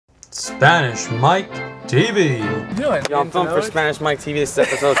Spanish Mike TV. Doing? Yo, I'm filming for Spanish Mike TV. This is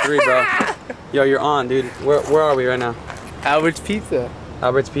episode 3, bro. Yo, you're on, dude. Where are we right now? Albert's Pizza.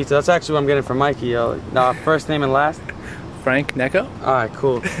 Albert's Pizza. That's actually what I'm getting for Mikey, yo. No, first name and last? Frank Necco. Alright,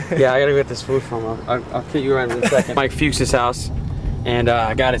 cool. Yeah, I gotta get this food from him. I'll get you around in a second. Mike Fuchs' house. And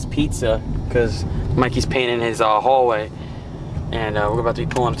I got his pizza because Mikey's painting his hallway. And we're about to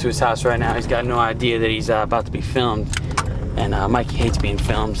be pulling up to his house right now. He's got no idea that he's about to be filmed. And Mikey hates being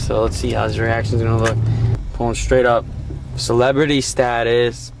filmed, so let's see how his reaction's gonna look. Pulling straight up. Celebrity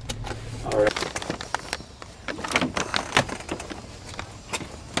status. Alright.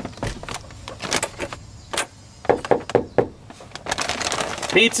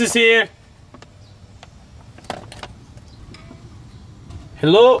 Pizza's here.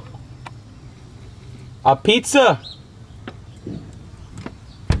 Hello? A pizza?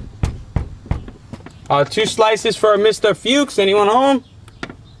 2 slices for Mr. Fuchs. Anyone home?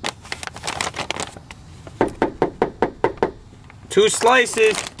 2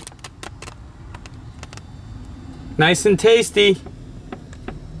 slices. Nice and tasty.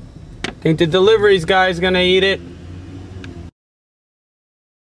 Think the deliveries guy's gonna eat it.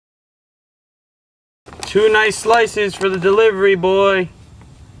 2 nice slices for the delivery boy.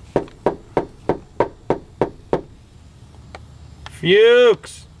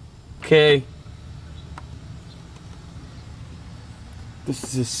 Fuchs. Okay. This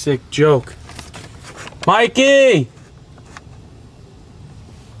is a sick joke. Mikey!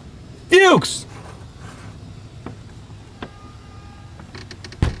 Fuchs!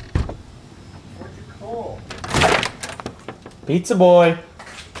 What'd you call? Pizza boy.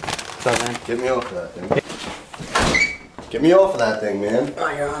 What's up, man? Get me off of that thing. Get me off of that thing, man.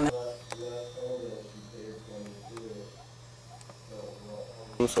 Oh, you're on there.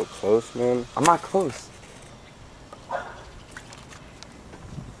 I'm so close, man. I'm not close.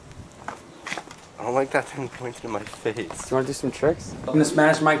 I don't like that thing pointing in my face. You wanna do some tricks? Welcome to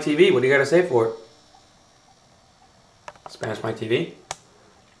Spanish Mike TV. What do you gotta say for it? Spanish Mike TV?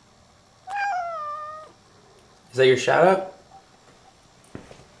 Is that your shout out?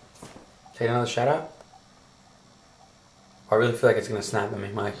 Take another shout out? I really feel like it's gonna snap at me,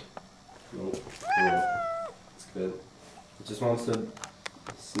 Mike. Nope. It's good. It just wants to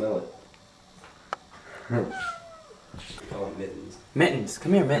smell it. Oh, mittens. Mittens,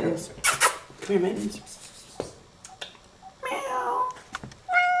 come here, Mittens. Come here, Mittens. Meow.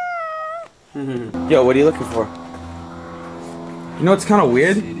 Yo, what are you looking for? You know what's kind of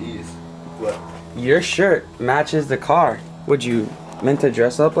weird? CDs. What? Your shirt matches the car. Would you meant to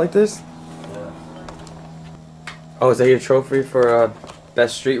dress up like this? Yeah. Oh, is that your trophy for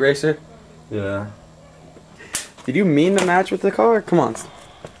best street racer? Yeah. Did you mean to match with the car? Come on.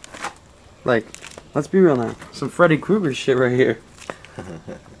 Like, let's be real now. Some Freddy Krueger shit right here.